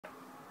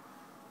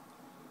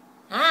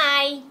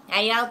Hi,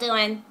 how y'all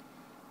doing?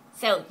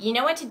 So, you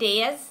know what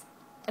today is?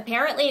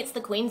 Apparently it's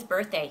the Queen's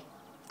birthday.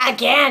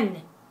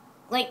 Again!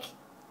 Like,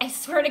 I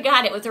swear to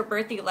God, it was her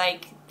birthday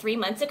like 3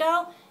 months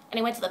ago, and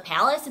I went to the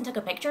palace and took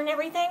a picture and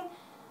everything.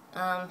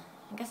 I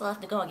guess I'll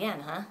have to go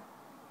again, huh?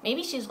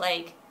 Maybe she's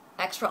like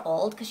extra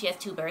old because she has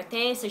 2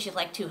 birthdays, so she's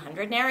like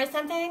 200 now or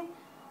something?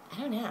 I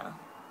don't know.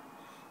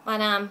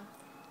 But,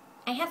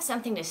 I have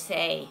something to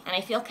say, and I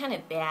feel kind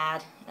of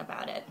bad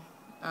about it.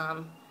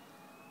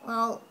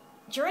 Well,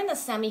 during the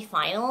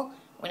semi-final,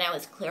 when I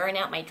was clearing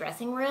out my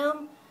dressing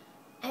room,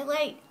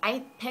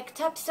 I picked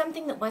up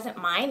something that wasn't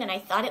mine, and I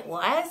thought it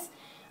was.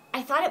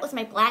 I thought it was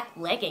my black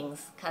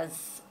leggings,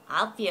 because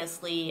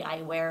obviously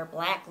I wear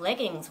black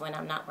leggings when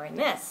I'm not wearing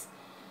this.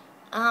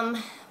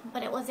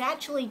 But it was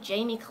actually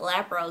Jamie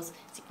Collabro's.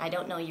 I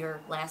don't know your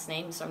last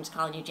name, so I'm just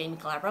calling you Jamie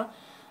Collabro.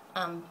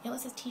 It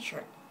was his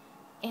t-shirt.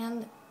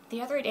 And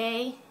the other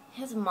day,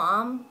 his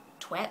mom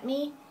twat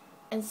me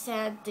and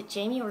said that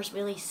Jamie was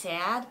really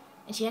sad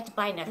and she had to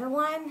buy another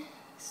one.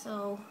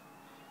 So,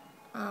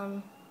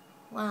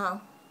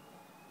 well,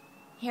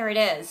 here it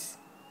is.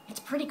 It's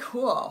pretty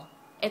cool.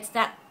 It's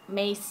that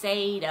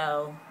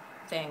Macedo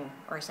thing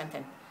or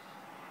something,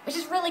 which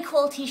is a really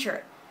cool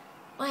t-shirt.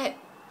 But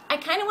I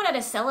kind of wanted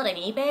to sell it on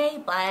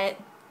eBay, but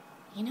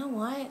you know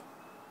what?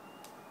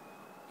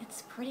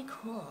 It's pretty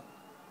cool.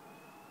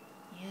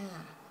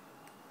 Yeah.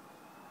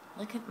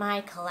 Look at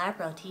my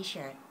Collabro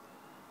t-shirt.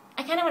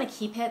 I kind of want to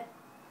keep it.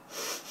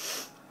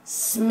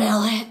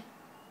 Smell it.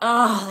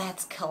 Oh,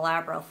 that's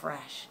Collabro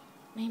fresh.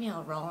 Maybe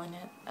I'll roll in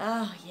it.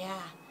 Oh,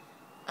 yeah.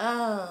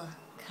 Oh,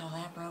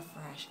 Collabro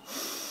fresh.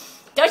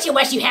 Don't you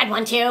wish you had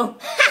one too?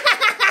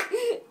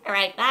 All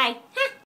right, bye.